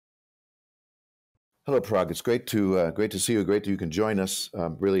Hello, Parag. It's great to see you. Great that you can join us.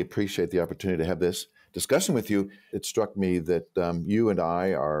 Really appreciate the opportunity to have this discussion with you. It struck me that you and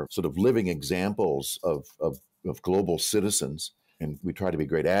I are sort of living examples of global citizens, and we try to be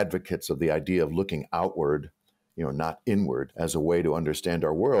great advocates of the idea of looking outward, not inward, as a way to understand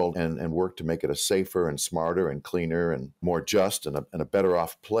our world and work to make it a safer and smarter and cleaner and more just and a better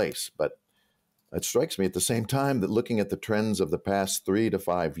off place. But it strikes me at the same time that looking at the trends of the past 3 to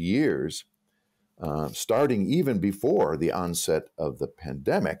 5 years, starting even before the onset of the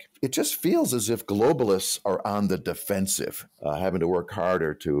pandemic, it just feels as if globalists are on the defensive, having to work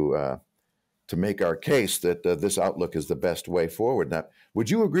harder to make our case that this outlook is the best way forward. Now, would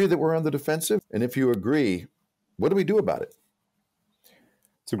you agree that we're on the defensive? And if you agree, what do we do about it?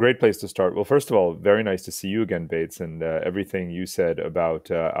 It's a great place to start. Well, first of all, very nice to see you again, Bates, and everything you said about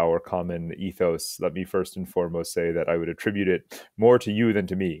our common ethos. Let me first and foremost say that I would attribute it more to you than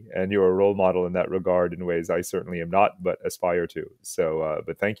to me, and you're a role model in that regard in ways I certainly am not, but aspire to. So,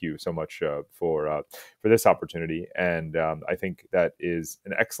 but thank you so much for this opportunity, and I think that is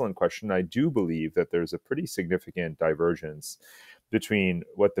an excellent question. I do believe that there's a pretty significant divergence between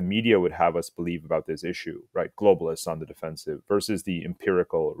what the media would have us believe about this issue, right? Globalists on the defensive versus the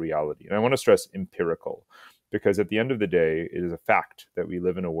empirical reality. And I want to stress empirical because at the end of the day, it is a fact that we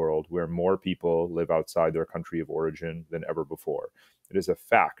live in a world where more people live outside their country of origin than ever before. It is a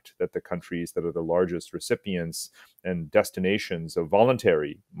fact that the countries that are the largest recipients and destinations of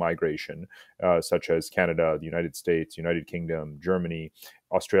voluntary migration, such as Canada, the United States, United Kingdom, Germany,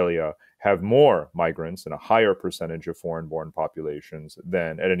 Australia, have more migrants and a higher percentage of foreign-born populations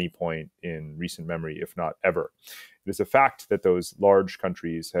than at any point in recent memory, if not ever. It is a fact that those large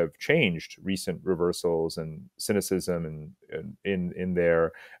countries have changed recent reversals and cynicism in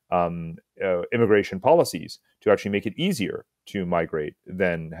their immigration policies to actually make it easier to migrate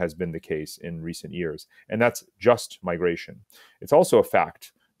than has been the case in recent years. And that's just migration. It's also a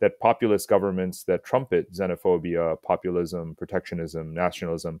fact that populist governments that trumpet xenophobia, populism, protectionism,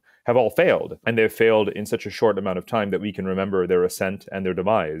 nationalism have all failed. And they've failed in such a short amount of time that we can remember their ascent and their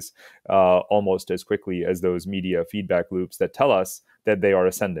demise almost as quickly as those media feedback loops that tell us that they are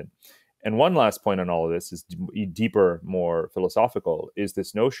ascendant. And one last point on all of this is deeper, more philosophical, is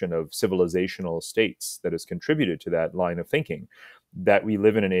this notion of civilizational states that has contributed to that line of thinking, that we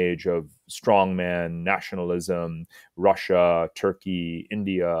live in an age of strongman nationalism, Russia, Turkey,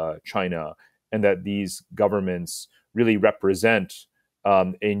 India, China, and that these governments really represent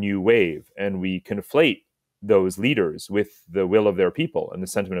a new wave. And we conflate those leaders with the will of their people and the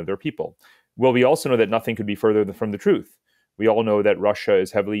sentiment of their people. Well, we also know that nothing could be further from the truth. We all know that Russia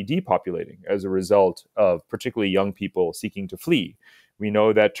is heavily depopulating as a result of particularly young people seeking to flee. We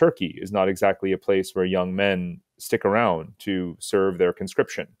know that Turkey is not exactly a place where young men stick around to serve their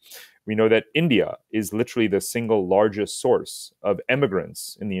conscription. We know that India is literally the single largest source of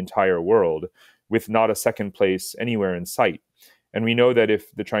immigrants in the entire world, with not a second place anywhere in sight. And we know that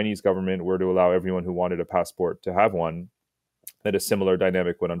if the Chinese government were to allow everyone who wanted a passport to have one, that a similar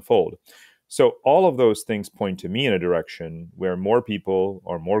dynamic would unfold. So all of those things point to me in a direction where more people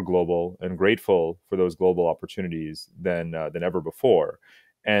are more global and grateful for those global opportunities than ever before,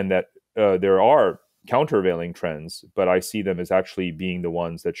 and that there are countervailing trends, but I see them as actually being the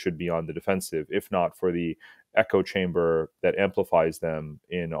ones that should be on the defensive, if not for the echo chamber that amplifies them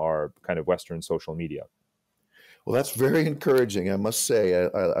in our kind of Western social media. Well, that's very encouraging, I must say.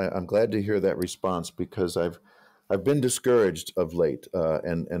 I'm glad to hear that response because I've been discouraged of late,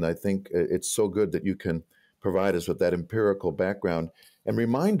 and I think it's so good that you can provide us with that empirical background and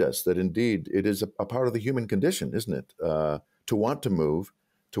remind us that indeed it is a part of the human condition, isn't it? To want to move,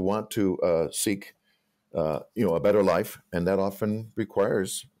 to want to seek, a better life, and that often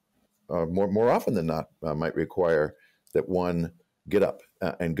requires, more often than not, might require that one get up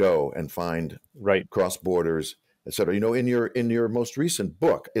and go and find Right. cross borders, et cetera. In your most recent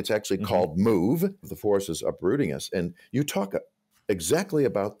book, it's actually Mm-hmm. called "Move: The Forces Uprooting Us," and you talk exactly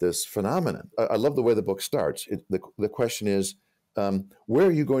about this phenomenon. I love the way the book starts. The question is, where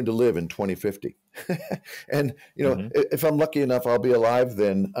are you going to live in 2050? And Mm-hmm. if I'm lucky enough, I'll be alive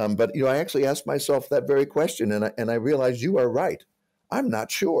then. But I actually asked myself that very question, and I realized you are right. I'm not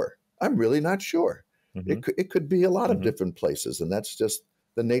sure. I'm really not sure. Mm-hmm. It could be a lot of Mm-hmm. different places, and that's just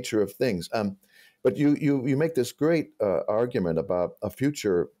the nature of things. But you make this great argument about a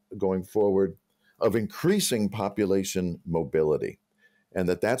future going forward of increasing population mobility, and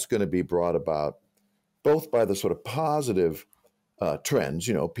that's going to be brought about both by the sort of positive trends,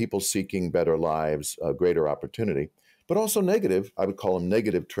 people seeking better lives, greater opportunity, but also negative. I would call them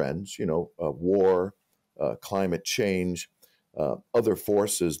negative trends, war, climate change, other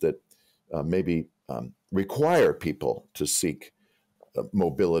forces that maybe require people to seek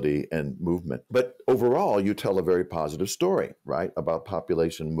mobility and movement. But overall, you tell a very positive story, right, about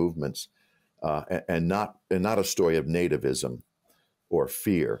population movements, and not a story of nativism or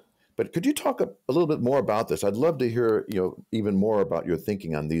fear. But could you talk a little bit more about this? I'd love to hear, even more about your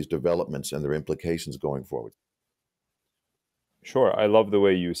thinking on these developments and their implications going forward. Sure. I love the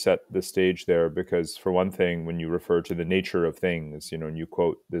way you set the stage there because, for one thing, when you refer to the nature of things, and you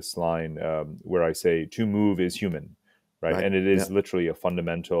quote this line where I say, to move is human, right? Right? And it Yeah. is literally a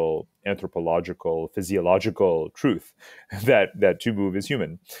fundamental anthropological, physiological truth that to move is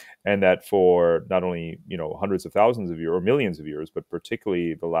human. And that for not only, hundreds of thousands of years or millions of years, but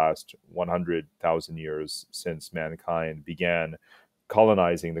particularly the last 100,000 years since mankind began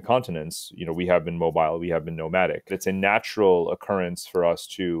colonizing the continents, we have been mobile, we have been nomadic. It's a natural occurrence for us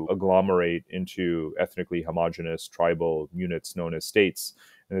to agglomerate into ethnically homogenous tribal units known as states.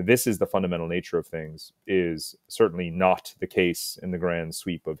 And this is the fundamental nature of things, is certainly not the case in the grand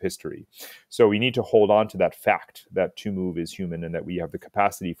sweep of history. So we need to hold on to that fact that to move is human and that we have the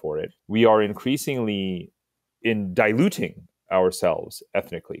capacity for it. We are increasingly in diluting ourselves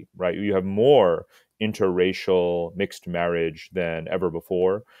ethnically, right? You have more interracial mixed marriage than ever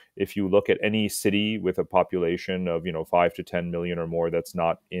before. If you look at any city with a population of 5 to 10 million or more that's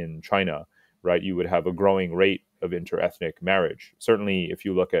not in China, right, you would have a growing rate of interethnic marriage. Certainly, if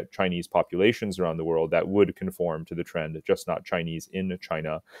you look at Chinese populations around the world, that would conform to the trend, just not Chinese in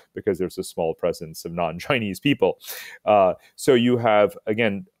China, because there's a small presence of non-Chinese people. So you have,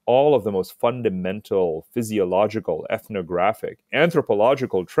 again, all of the most fundamental physiological, ethnographic,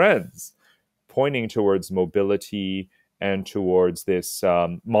 anthropological trends pointing towards mobility and towards this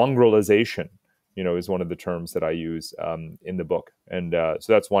mongrelization, is one of the terms that I use in the book. And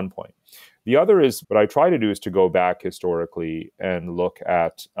so that's one point. The other is what I try to do is to go back historically and look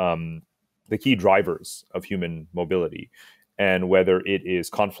at the key drivers of human mobility and whether it is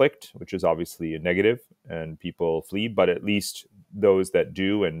conflict, which is obviously a negative and people flee, but at least those that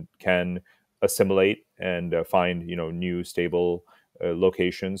do and can assimilate and find, new stable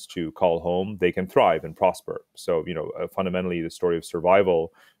locations to call home, they can thrive and prosper. So, fundamentally, the story of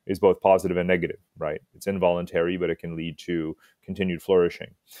survival is both positive and negative, right? It's involuntary, but it can lead to continued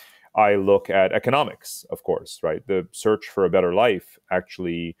flourishing. I look at economics, of course, right? The search for a better life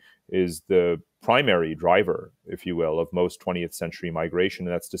actually is the primary driver, if you will, of most 20th century migration.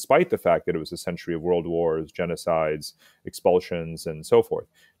 And that's despite the fact that it was a century of world wars, genocides, expulsions, and so forth.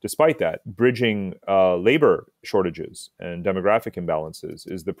 Despite that, bridging labor shortages and demographic imbalances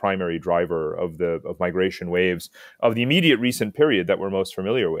is the primary driver of migration waves of the immediate recent period that we're most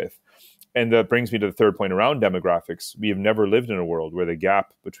familiar with. And that brings me to the third point around demographics. We have never lived in a world where the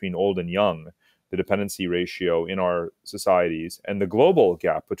gap between old and young, the dependency ratio in our societies, and the global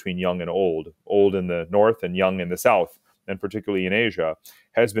gap between young and old in the north and young in the south, and particularly in Asia,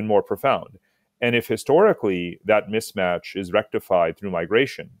 has been more profound. And if historically that mismatch is rectified through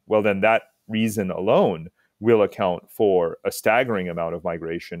migration, well, then that reason alone will account for a staggering amount of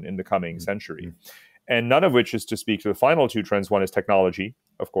migration in the coming century. And none of which is to speak to the final two trends. One is technology,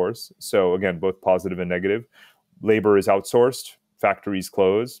 of course. So again, both positive and negative. Labor is outsourced, factories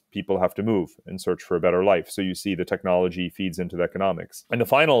close, people have to move and search for a better life. So you see the technology feeds into the economics. And the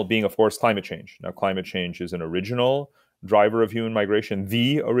final being, of course, climate change. Now, climate change is an original driver of human migration,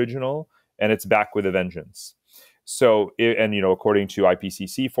 the original, and it's back with a vengeance. So, according to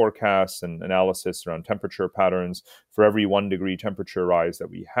IPCC forecasts and analysis around temperature patterns, for every 1 degree temperature rise that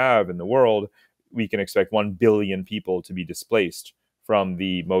we have in the world, we can expect 1 billion people to be displaced from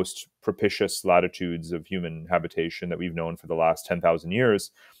the most propitious latitudes of human habitation that we've known for the last 10,000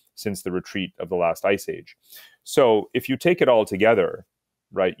 years since the retreat of the last ice age. So if you take it all together,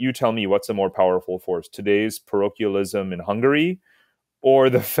 right, you tell me what's a more powerful force, today's parochialism in Hungary or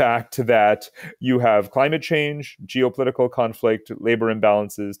the fact that you have climate change, geopolitical conflict, labor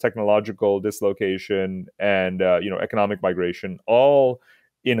imbalances, technological dislocation, and economic migration, all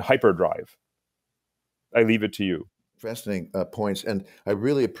in hyperdrive. I leave it to you. Fascinating points, and I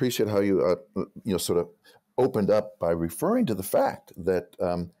really appreciate how you sort of opened up by referring to the fact that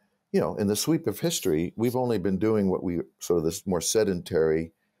in the sweep of history, we've only been doing what we sort of this more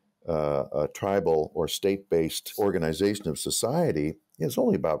sedentary, tribal or state-based organization of society. It's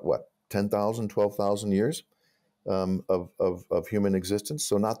only about 10,000, 12,000 years of human existence,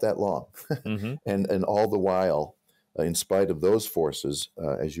 so not that long, Mm-hmm. and all the while, in spite of those forces,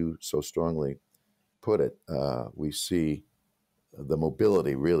 as you so strongly put it, we see the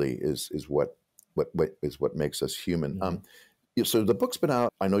mobility really is what makes us human. Mm-hmm. So the book's been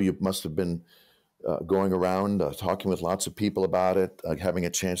out. I know you must have been going around, talking with lots of people about it, having a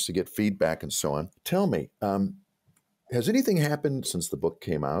chance to get feedback and so on. Tell me, has anything happened since the book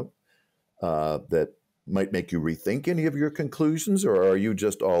came out that might make you rethink any of your conclusions, or are you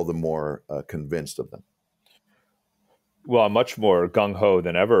just all the more convinced of them? Well, I'm much more gung ho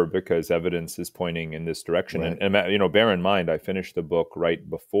than ever because evidence is pointing in this direction. Right. And bear in mind, I finished the book right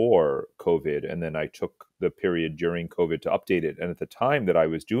before COVID, and then I took the period during COVID to update it. And at the time that I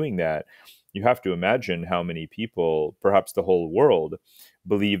was doing that, you have to imagine how many people, perhaps the whole world,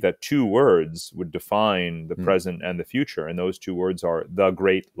 believe that two words would define the Hmm. present and the future. And those two words are the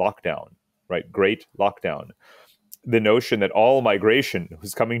Great Lockdown, right? Great Lockdown. The notion that all migration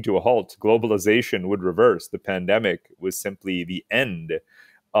was coming to a halt, globalization would reverse, the pandemic was simply the end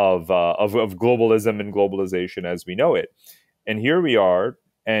of globalism and globalization as we know it. And here we are,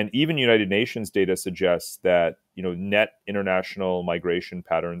 and even United Nations data suggests that net international migration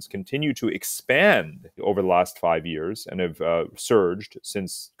patterns continue to expand over the last 5 years and have surged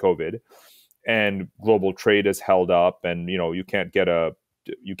since COVID. And global trade has held up, and you can't get a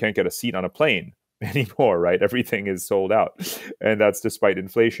seat on a plane anymore, right? Everything is sold out. And that's despite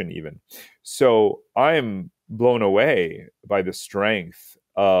inflation, even. So I'm blown away by the strength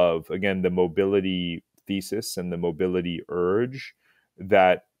of, again, the mobility thesis and the mobility urge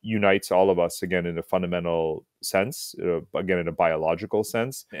that unites all of us, again, in a fundamental sense, again, in a biological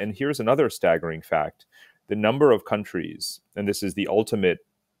sense. And here's another staggering fact: the number of countries, and this is the ultimate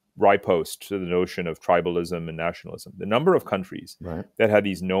riposte to the notion of tribalism and nationalism. The number of countries Right. that had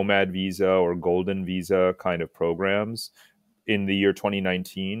these nomad visa or golden visa kind of programs in the year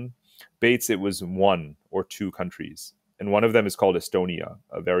 2019, Bates, it was one or two countries. And one of them is called Estonia,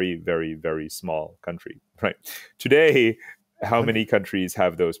 a very, very, very small country, right? Today, how many 100. countries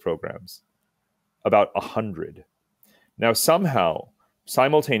have those programs? About 100. Now, somehow,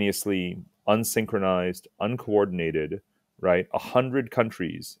 simultaneously, unsynchronized, uncoordinated, right? 100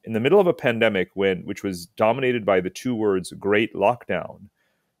 countries in the middle of a pandemic which was dominated by the two words "great lockdown."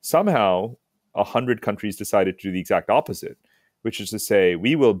 Somehow, 100 countries decided to do the exact opposite, which is to say,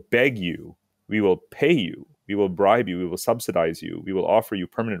 we will beg you, we will pay you, we will bribe you, we will subsidize you, we will offer you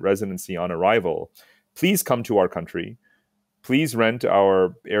permanent residency on arrival. Please come to our country. Please rent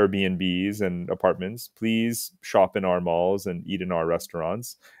our Airbnbs and apartments. Please shop in our malls and eat in our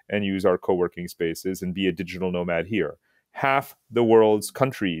restaurants and use our co-working spaces and be a digital nomad here. Half the world's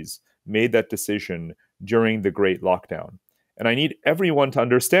countries made that decision during the Great Lockdown. And I need everyone to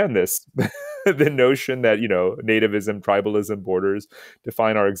understand this. The notion that, nativism, tribalism, borders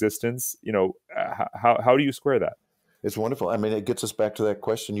define our existence, how do you square that? It's wonderful. I mean, it gets us back to that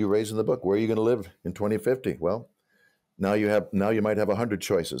question you raised in the book: where are you going to live in 2050? Well, now you might have 100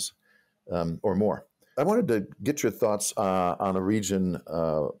 choices or more. I wanted to get your thoughts on a region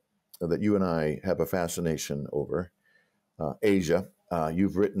that you and I have a fascination over, Asia.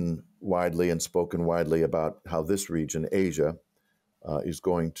 You've written widely and spoken widely about how this region, Asia, is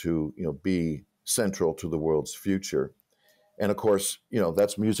going to be central to the world's future. And of course,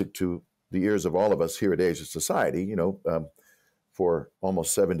 that's music to the ears of all of us here at Asia Society. For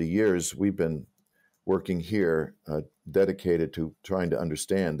almost 70 years, we've been working here, dedicated to trying to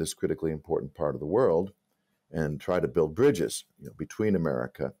understand this critically important part of the world and try to build bridges, between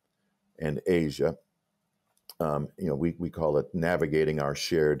America and Asia. We call it navigating our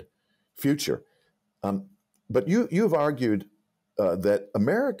shared future. But you've argued that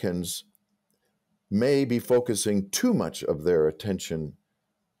Americans may be focusing too much of their attention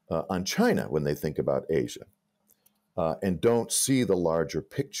on China when they think about Asia, and don't see the larger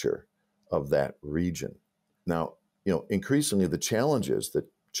picture of that region. Now, increasingly the challenges that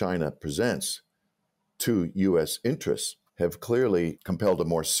China presents to U.S. interests have clearly compelled a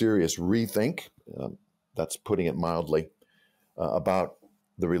more serious rethink, that's putting it mildly, about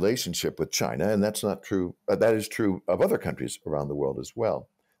the relationship with China. And that's not true. That is true of other countries around the world as well.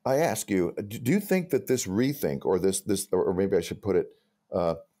 I ask you, do you think that this rethink, or or maybe I should put it,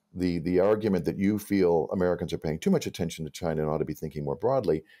 the argument that you feel Americans are paying too much attention to China and ought to be thinking more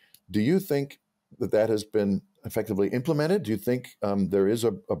broadly, do you think that has been effectively implemented? Do you think there is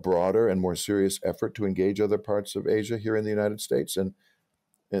a broader and more serious effort to engage other parts of Asia here in the United States? And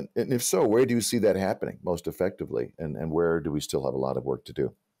if so, where do you see that happening most effectively? And where do we still have a lot of work to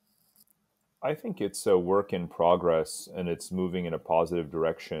do? I think it's a work in progress and it's moving in a positive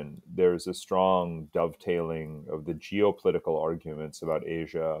direction. There's a strong dovetailing of the geopolitical arguments about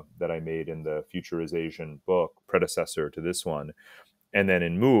Asia that I made in the Futurization book, predecessor to this one. And then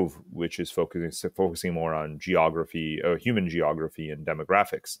in Move, which is focusing more on geography, human geography and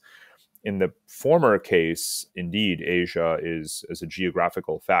demographics. In the former case, indeed, Asia is, as a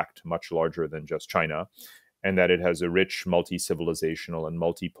geographical fact, much larger than just China, and that it has a rich multi-civilizational and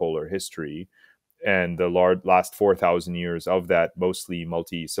multipolar history. And the last 4,000 years of that mostly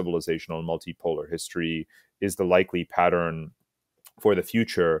multi-civilizational and multipolar history is the likely pattern for the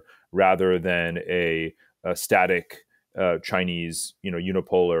future, rather than a static Chinese,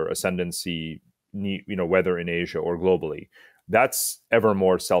 unipolar ascendancy, whether in Asia or globally. That's ever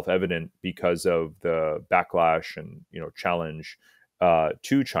more self-evident because of the backlash and challenge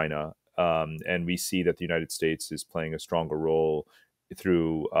to China, and we see that the United States is playing a stronger role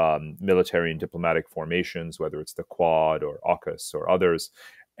through military and diplomatic formations, whether it's the Quad or AUKUS or others,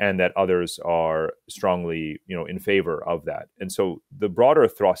 and that others are strongly, in favor of that. And so the broader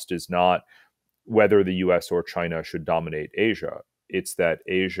thrust is not whether the US or China should dominate Asia. It's that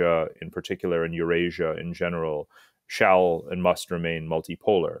Asia in particular and Eurasia in general shall and must remain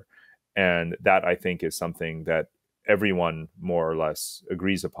multipolar. And that, I think, is something that everyone more or less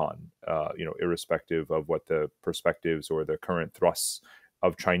agrees upon, irrespective of what the perspectives or the current thrusts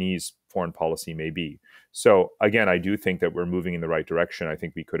of Chinese foreign policy may be. So again, I do think that we're moving in the right direction. I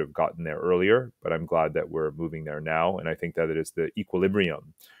think we could have gotten there earlier, but I'm glad that we're moving there now. And I think that it is the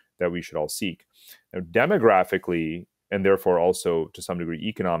equilibrium that we should all seek. Now, demographically, and therefore also to some degree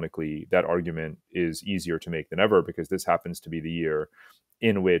economically, that argument is easier to make than ever, because this happens to be the year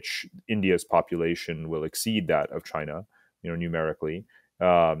in which India's population will exceed that of China, numerically.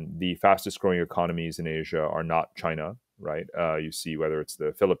 The fastest growing economies in Asia are not China, right? You see whether it's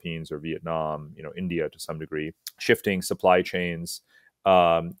the Philippines or Vietnam, India to some degree, shifting supply chains,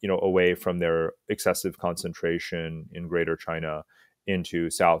 away from their excessive concentration in Greater China into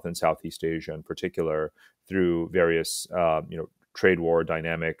South and Southeast Asia in particular, through various, trade war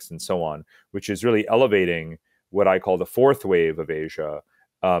dynamics and so on, which is really elevating what I call the fourth wave of Asia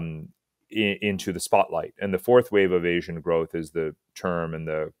into the spotlight. And the fourth wave of Asian growth is the term and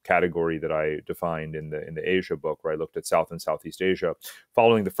the category that I defined in the Asia book, where I looked at South and Southeast Asia,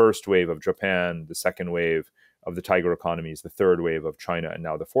 following the first wave of Japan, the second wave of the tiger economies, the third wave of China, and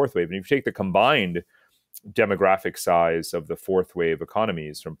now the fourth wave. And if you take the combined demographic size of the fourth wave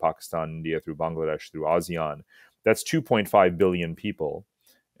economies from Pakistan, India, through Bangladesh, through ASEAN, that's 2.5 billion people.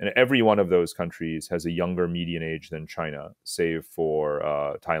 And every one of those countries has a younger median age than China, save for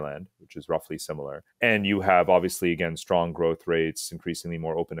Thailand, which is roughly similar. And you have, obviously, again, strong growth rates, increasingly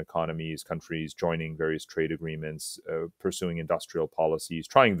more open economies, countries joining various trade agreements, pursuing industrial policies,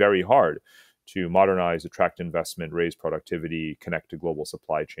 trying very hard to modernize, attract investment, raise productivity, connect to global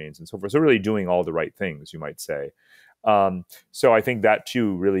supply chains, and so forth. So really doing all the right things, you might say. So I think that,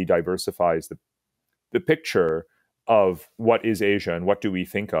 too, really diversifies the picture of what is Asia and what do we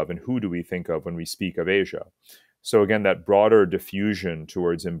think of and who do we think of when we speak of Asia. So again, that broader diffusion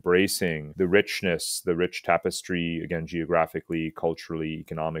towards embracing the richness, the rich tapestry, again, geographically, culturally,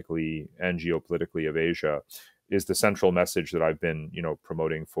 economically, and geopolitically of Asia is the central message that I've been,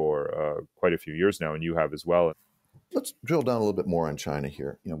 promoting for quite a few years now, and you have as well. Let's drill down a little bit more on China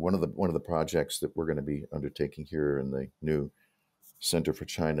here. One of the projects that we're going to be undertaking here in the new Center for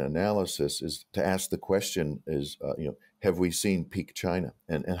China Analysis is to ask the question: have we seen peak China,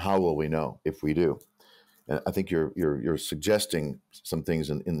 and how will we know if we do? And I think you're suggesting some things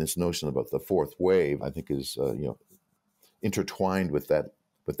in this notion about the fourth wave. I think is intertwined with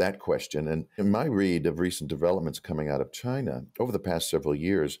that question. And in my read of recent developments coming out of China over the past several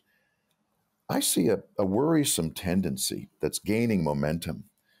years, I see a worrisome tendency that's gaining momentum,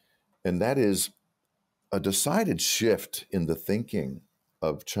 and that is a decided shift in the thinking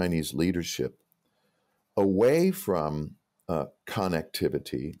of Chinese leadership away from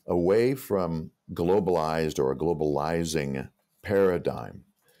connectivity, away from globalized or a globalizing paradigm,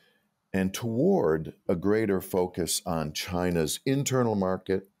 and toward a greater focus on China's internal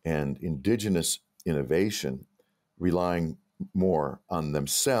market and indigenous innovation, relying more on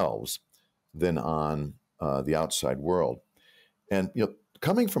themselves than on the outside world. And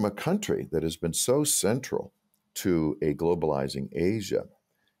coming from a country that has been so central to a globalizing Asia,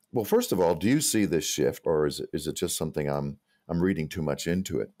 well, first of all, do you see this shift, or is it just something I'm reading too much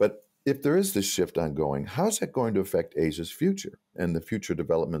into it? But if there is this shift ongoing, how's that going to affect Asia's future and the future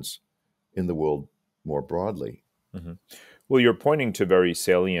developments in the world more broadly? Mm-hmm. Well, you're pointing to very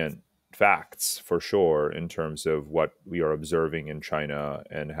salient facts for sure in terms of what we are observing in China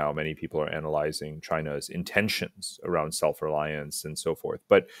and how many people are analyzing China's intentions around self-reliance and so forth.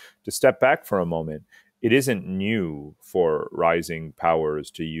 But to step back for a moment, it isn't new for rising powers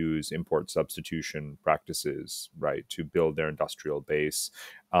to use import substitution practices, right, to build their industrial base.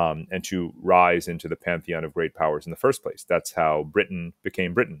 and to rise into the pantheon of great powers in the first place. That's how Britain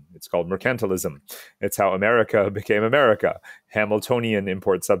became Britain. It's called mercantilism. It's how America became America. Hamiltonian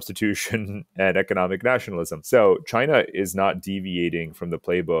import substitution and economic nationalism. So China is not deviating from the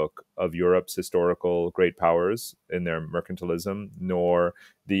playbook of Europe's historical great powers in their mercantilism, nor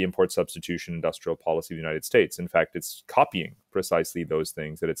the import substitution industrial policy of the United States. In fact, it's copying precisely those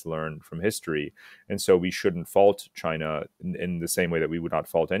things that it's learned from history. And so we shouldn't fault China in the same way that we would not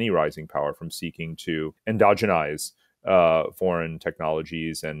fault any rising power from seeking to endogenize foreign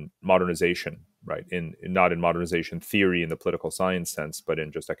technologies and modernization, right? Not in modernization theory in the political science sense, but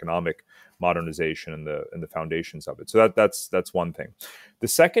in just economic modernization and the foundations of it. So that's one thing. The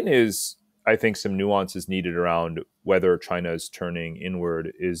second is, I think, some nuances needed around whether China's turning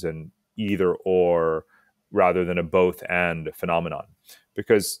inward is an either or rather than a both and phenomenon.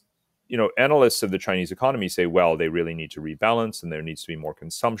 Because, analysts of the Chinese economy say, well, they really need to rebalance and there needs to be more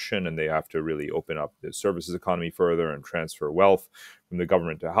consumption and they have to really open up the services economy further and transfer wealth from the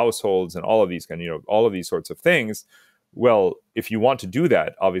government to households and all of these all of these sorts of things. Well, if you want to do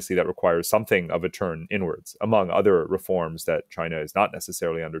that, obviously that requires something of a turn inwards, among other reforms that China is not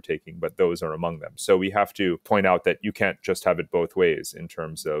necessarily undertaking, but those are among them. So we have to point out that you can't just have it both ways in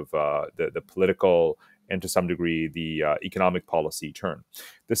terms of the political and to some degree the economic policy turn.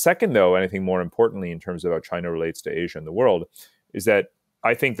 The second, though, and I think more importantly in terms of how China relates to Asia and the world, is that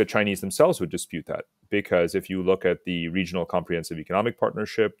I think the Chinese themselves would dispute that. Because if you look at the Regional Comprehensive Economic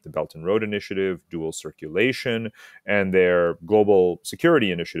Partnership, the Belt and Road Initiative, dual circulation, and their Global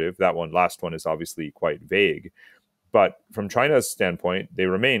Security Initiative, that last one is obviously quite vague. But from China's standpoint, they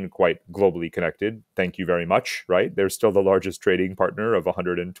remain quite globally connected. Thank you very much, right? They're still the largest trading partner of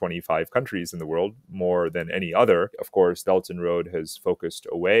 125 countries in the world, more than any other. Of course, Belt and Road has focused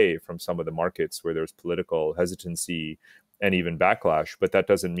away from some of the markets where there's political hesitancy and even backlash, but that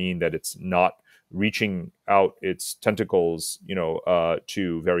doesn't mean that it's not reaching out its tentacles,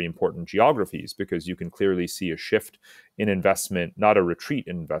 to very important geographies, because you can clearly see a shift in investment, not a retreat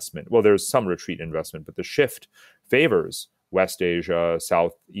in investment. Well, there's some retreat in investment, but the shift favors West Asia,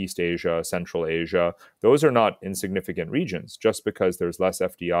 Southeast Asia, Central Asia. Those are not insignificant regions. Just because there's less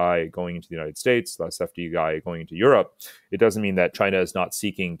FDI going into the United States, less FDI going into Europe, it doesn't mean that China is not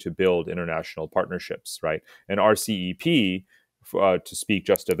seeking to build international partnerships, right? And RCEP, to speak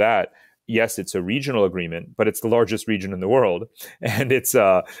just of that, yes, it's a regional agreement, but it's the largest region in the world. And it's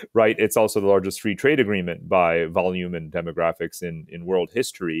it's also the largest free trade agreement by volume and demographics in world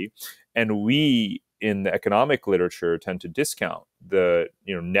history. And we in the economic literature tend to discount the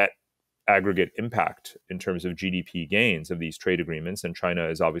net aggregate impact in terms of GDP gains of these trade agreements, and China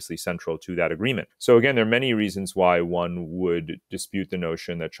is obviously central to that agreement. So again, there are many reasons why one would dispute the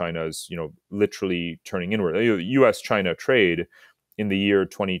notion that China is literally turning inward. U.S.-China trade in the year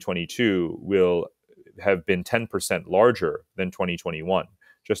 2022 will have been 10% larger than 2021,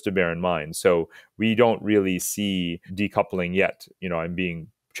 just to bear in mind. So we don't really see decoupling yet. I'm being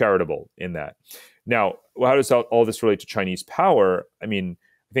charitable in that. Now, how does all this relate to Chinese power? I mean,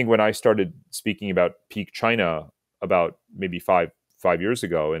 I think when I started speaking about peak China about maybe five years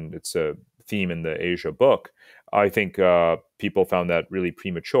ago, and it's a theme in the Asia book, I think people found that really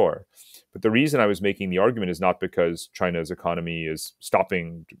premature. But the reason I was making the argument is not because China's economy is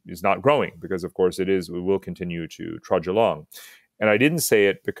not growing, because of course it will continue to trudge along. And I didn't say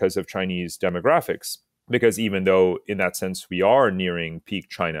it because of Chinese demographics, because even though in that sense we are nearing peak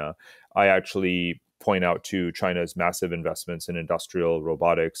China, I actually point out to China's massive investments in industrial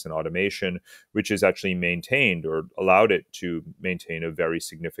robotics and automation, which has actually maintained or allowed it to maintain a very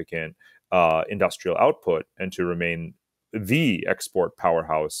significant industrial output and to remain the export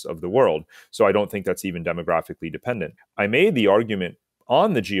powerhouse of the world. So I don't think that's even demographically dependent. I made the argument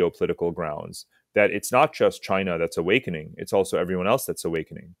on the geopolitical grounds that it's not just China that's awakening, it's also everyone else that's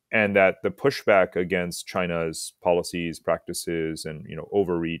awakening. And that the pushback against China's policies, practices, and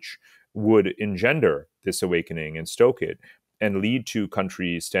overreach would engender this awakening and stoke it and lead to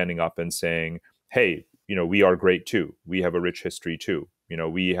countries standing up and saying, hey, we are great too. We have a rich history too.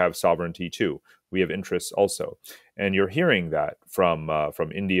 We have sovereignty too. We have interests also. And you're hearing that from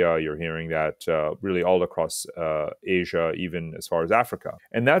India. You're hearing that really all across Asia, even as far as Africa.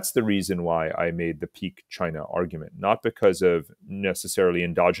 And that's the reason why I made the peak China argument, not because of necessarily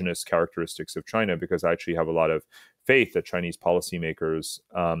endogenous characteristics of China, because I actually have a lot of faith that Chinese policymakers,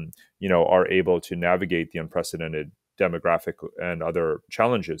 are able to navigate the unprecedented demographic and other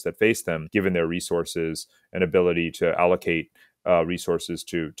challenges that face them, given their resources and ability to allocate resources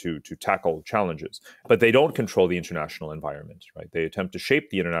to tackle challenges. But they don't control the international environment, right? They attempt to shape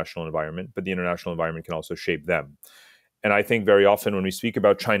the international environment, but the international environment can also shape them. And I think very often when we speak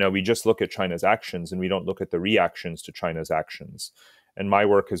about China, we just look at China's actions and we don't look at the reactions to China's actions. And my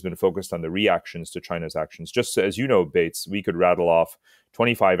work has been focused on the reactions to China's actions. Just as you know, Bates, we could rattle off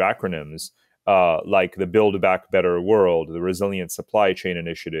 25 acronyms like the Build Back Better World, the Resilient Supply Chain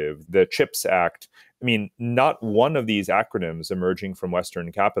Initiative, the CHIPS Act. I mean, not one of these acronyms emerging from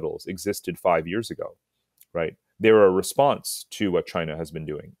Western capitals existed 5 years ago, right? They're a response to what China has been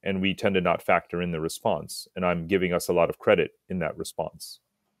doing, and we tend to not factor in the response. And I'm giving us a lot of credit in that response.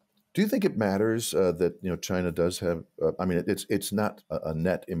 Do you think it matters that China does have? I mean, it's not a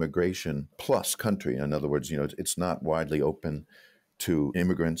net immigration plus country. In other words, it's not widely open to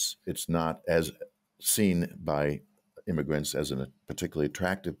immigrants. It's not as seen by immigrants as a particularly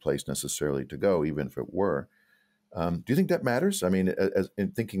attractive place necessarily to go, even if it were. Do you think that matters? I mean, as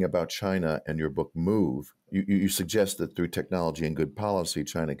in thinking about China and your book Move, you suggest that through technology and good policy,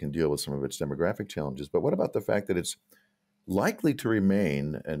 China can deal with some of its demographic challenges. But what about the fact that it's likely to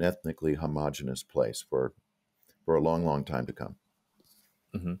remain an ethnically homogenous place for a long, long time to come?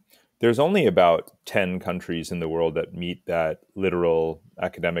 Mm-hmm. There's only about 10 countries in the world that meet that literal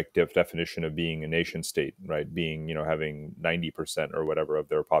academic definition of being a nation state, right? Being, having 90% or whatever of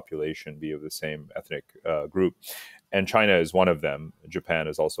their population be of the same ethnic group. And China is one of them. Japan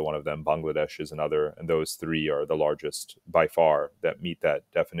is also one of them. Bangladesh is another. And those three are the largest by far that meet that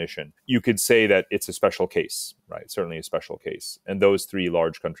definition. You could say that it's a special case, right? Certainly a special case. And those three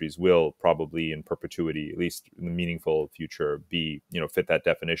large countries will probably in perpetuity, at least in the meaningful future, be, fit that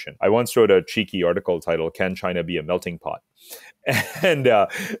definition. I once wrote a cheeky article titled, "Can China be a melting pot?"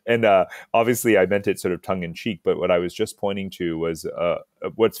 And obviously I meant it sort of tongue in cheek, but what I was just pointing to was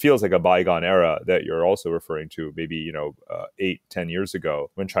what feels like a bygone era that you're also referring to, maybe 8-10 years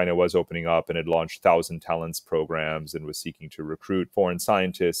ago, when China was opening up and had launched 1,000 talents programs and was seeking to recruit foreign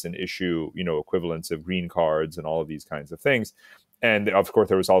scientists and issue equivalents of green cards and all of these kinds of things. And of course,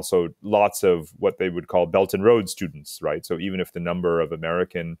 there was also lots of what they would call Belt and Road students, right? So even if the number of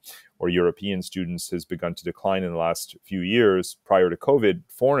American or European students has begun to decline in the last few years, prior to COVID,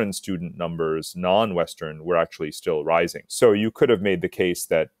 foreign student numbers, non-Western, were actually still rising. So you could have made the case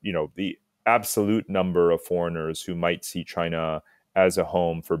that, the absolute number of foreigners who might see China as a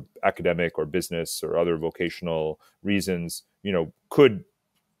home for academic or business or other vocational reasons, could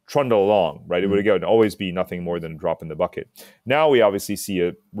trundle along, right? It would again always be nothing more than a drop in the bucket. Now we obviously see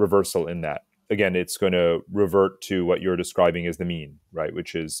a reversal in that. Again, it's going to revert to what you're describing as the mean, right?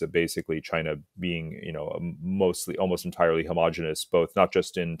 Which is basically China being, mostly, almost entirely homogenous, both not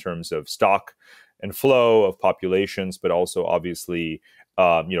just in terms of stock and flow of populations, but also obviously,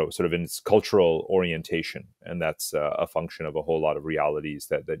 sort of in its cultural orientation. And that's a function of a whole lot of realities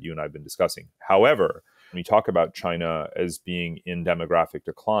that you and I have been discussing. However, when we talk about China as being in demographic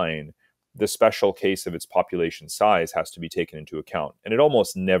decline, the special case of its population size has to be taken into account. And it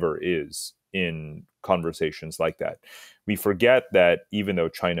almost never is in conversations like that. We forget that even though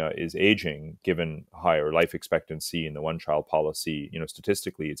China is aging, given higher life expectancy and the one-child policy,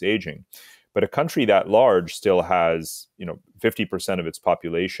 statistically it's aging. But a country that large still has, 50% of its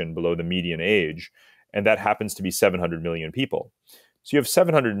population below the median age, and that happens to be 700 million people. So you have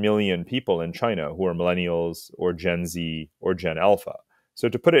 700 million people in China who are millennials or Gen Z or Gen Alpha. So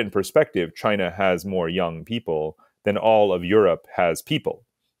to put it in perspective, China has more young people than all of Europe has people.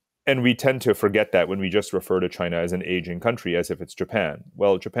 And we tend to forget that when we just refer to China as an aging country, as if it's Japan.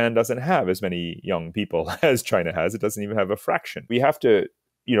 Well, Japan doesn't have as many young people as China has. It doesn't even have a fraction. We have to,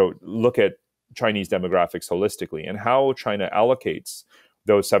 look at Chinese demographics holistically and how China allocates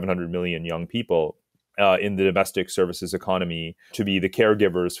those 700 million young people in the domestic services economy to be the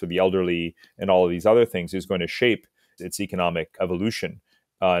caregivers for the elderly and all of these other things is going to shape its economic evolution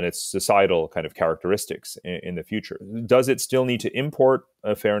and its societal kind of characteristics in the future. Does it still need to import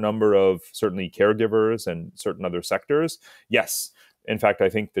a fair number of certainly caregivers and certain other sectors? Yes. In fact, I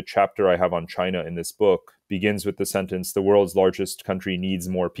think the chapter I have on China in this book begins with the sentence, "The world's largest country needs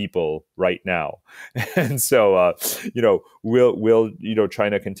more people right now." And so, will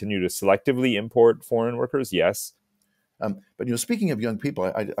China continue to selectively import foreign workers? Yes. But speaking of young people,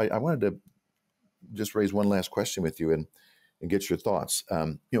 I wanted to just raise one last question with you and get your thoughts.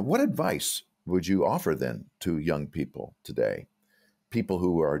 What advice would you offer then to young people today? People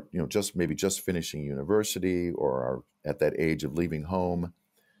who are, just finishing university or are at that age of leaving home,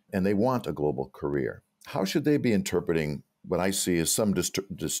 and they want a global career. How should they be interpreting what I see as some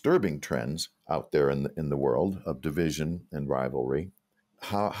disturbing trends out there in the world of division and rivalry?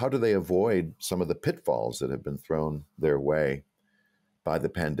 How do they avoid some of the pitfalls that have been thrown their way by the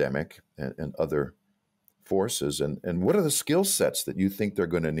pandemic and other forces? And what are the skill sets that you think they're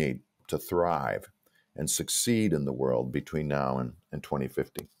going to need to thrive and succeed in the world between now and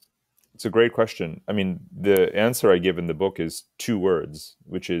 2050? It's a great question. I mean, the answer I give in the book is two words,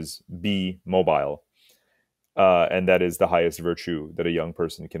 which is be mobile. And that is the highest virtue that a young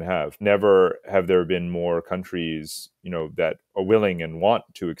person can have. Never have there been more countries, that are willing and want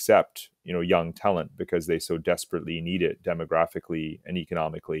to accept, young talent because they so desperately need it demographically and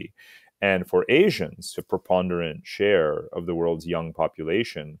economically. And for Asians, a preponderant share of the world's young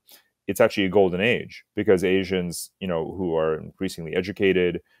population, it's actually a golden age because Asians, who are increasingly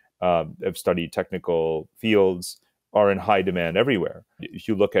educated, have studied technical fields, are in high demand everywhere. If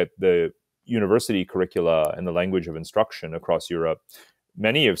you look at the university curricula and the language of instruction across Europe,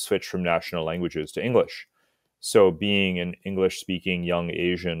 many have switched from national languages to English. So being an English speaking young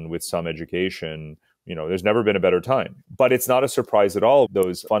Asian with some education, there's never been a better time. But it's not a surprise at all,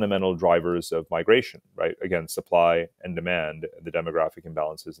 those fundamental drivers of migration, right? Again, supply and demand, the demographic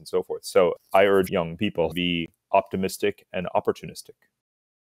imbalances and so forth. So I urge young people to be optimistic and opportunistic.